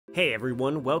Hey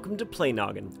everyone, welcome to Play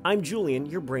Noggin. I'm Julian,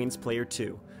 your Brains Player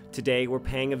 2. Today we're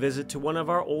paying a visit to one of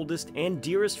our oldest and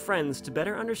dearest friends to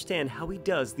better understand how he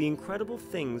does the incredible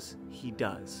things he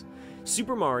does.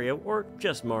 Super Mario, or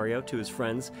just Mario to his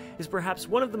friends, is perhaps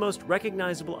one of the most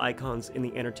recognizable icons in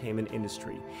the entertainment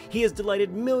industry. He has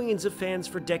delighted millions of fans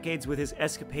for decades with his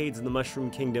escapades in the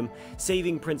Mushroom Kingdom,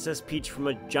 saving Princess Peach from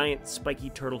a giant spiky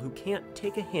turtle who can't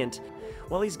take a hint.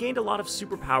 While he's gained a lot of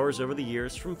superpowers over the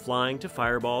years, from flying to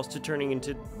fireballs to turning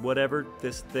into whatever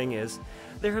this thing is,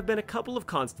 there have been a couple of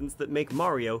constants that make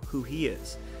Mario who he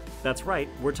is. That's right,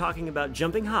 we're talking about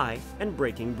jumping high and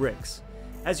breaking bricks.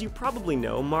 As you probably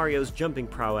know, Mario's jumping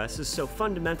prowess is so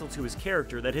fundamental to his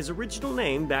character that his original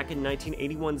name back in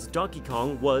 1981's Donkey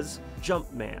Kong was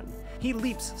Jumpman. He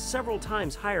leaps several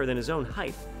times higher than his own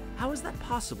height. How is that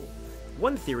possible?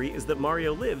 One theory is that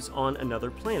Mario lives on another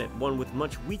planet, one with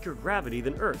much weaker gravity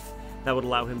than Earth. That would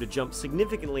allow him to jump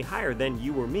significantly higher than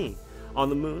you or me. On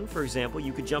the moon, for example,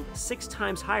 you could jump 6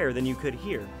 times higher than you could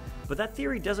here. But that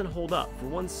theory doesn't hold up for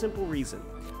one simple reason.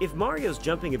 If Mario's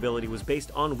jumping ability was based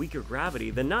on weaker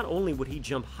gravity, then not only would he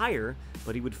jump higher,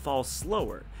 but he would fall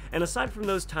slower. And aside from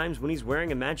those times when he's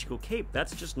wearing a magical cape,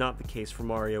 that's just not the case for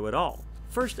Mario at all.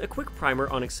 First, a quick primer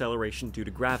on acceleration due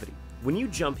to gravity. When you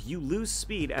jump, you lose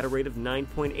speed at a rate of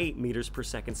 9.8 meters per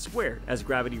second squared, as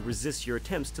gravity resists your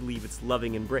attempts to leave its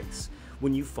loving embrace.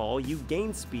 When you fall, you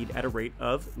gain speed at a rate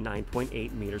of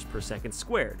 9.8 meters per second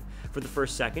squared. For the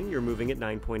first second, you're moving at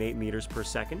 9.8 meters per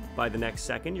second. By the next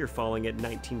second, you're falling at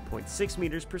 19.6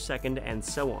 meters per second, and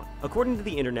so on. According to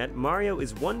the internet, Mario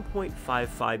is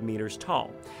 1.55 meters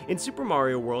tall. In Super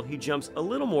Mario World, he jumps a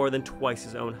little more than twice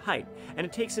his own height, and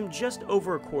it takes him just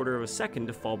over a quarter of a second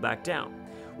to fall back down.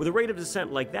 With a rate of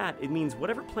descent like that, it means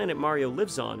whatever planet Mario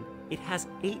lives on, it has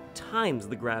 8 times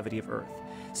the gravity of Earth.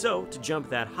 So, to jump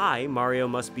that high, Mario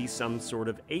must be some sort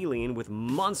of alien with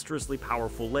monstrously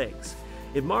powerful legs.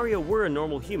 If Mario were a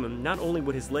normal human, not only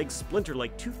would his legs splinter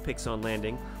like toothpicks on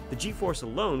landing, the G-force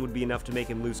alone would be enough to make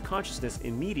him lose consciousness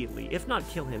immediately, if not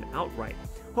kill him outright.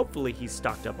 Hopefully he's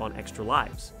stocked up on extra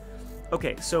lives.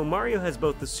 Okay, so Mario has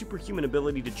both the superhuman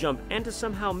ability to jump and to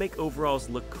somehow make overalls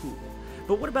look cool.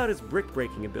 But what about his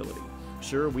brick-breaking ability?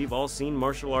 Sure, we've all seen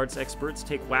martial arts experts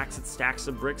take whacks at stacks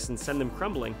of bricks and send them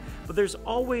crumbling, but there's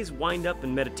always wind-up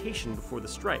and meditation before the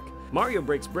strike. Mario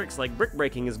breaks bricks like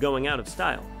brick-breaking is going out of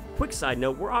style. Quick side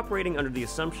note, we're operating under the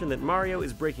assumption that Mario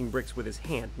is breaking bricks with his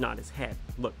hand, not his head.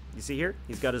 Look, you see here?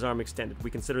 He's got his arm extended.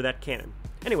 We consider that canon.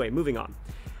 Anyway, moving on.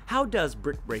 How does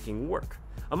brick-breaking work?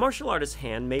 A martial artist's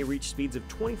hand may reach speeds of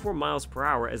 24 miles per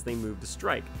hour as they move to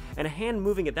strike, and a hand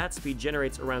moving at that speed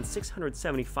generates around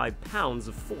 675 pounds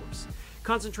of force.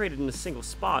 Concentrated in a single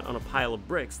spot on a pile of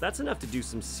bricks, that's enough to do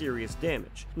some serious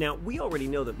damage. Now, we already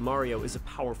know that Mario is a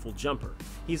powerful jumper.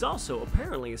 He's also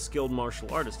apparently a skilled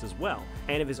martial artist as well,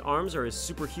 and if his arms are as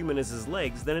superhuman as his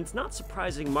legs, then it's not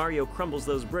surprising Mario crumbles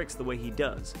those bricks the way he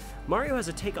does. Mario has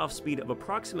a takeoff speed of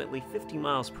approximately 50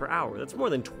 miles per hour. That's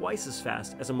more than twice as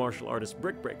fast as a martial artist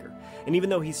brick breaker. And even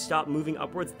though he's stopped moving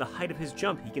upwards at the height of his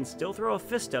jump, he can still throw a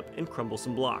fist up and crumble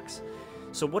some blocks.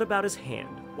 So what about his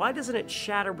hand? Why doesn't it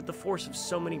shatter with the force of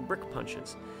so many brick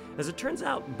punches? As it turns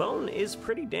out, bone is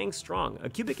pretty dang strong. A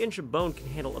cubic inch of bone can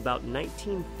handle about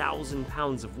 19,000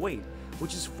 pounds of weight,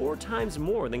 which is 4 times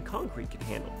more than concrete can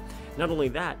handle. Not only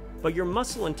that, but your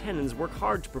muscle and tendons work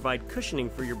hard to provide cushioning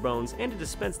for your bones and to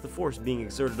dispense the force being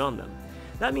exerted on them.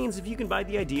 That means if you can buy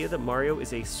the idea that Mario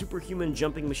is a superhuman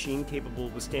jumping machine capable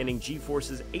of withstanding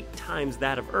G-forces 8 times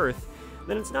that of Earth,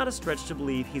 then it's not a stretch to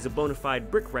believe he's a bona fide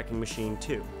brick-wrecking machine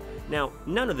too. Now,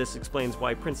 none of this explains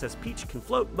why Princess Peach can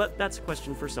float, but that's a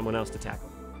question for someone else to tackle.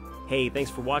 Hey,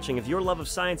 thanks for watching. If your love of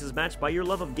science is matched by your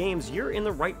love of games, you're in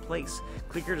the right place.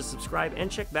 Click here to subscribe and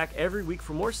check back every week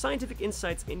for more scientific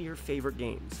insights in your favorite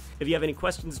games. If you have any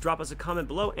questions, drop us a comment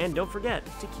below, and don't forget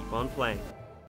to keep on playing.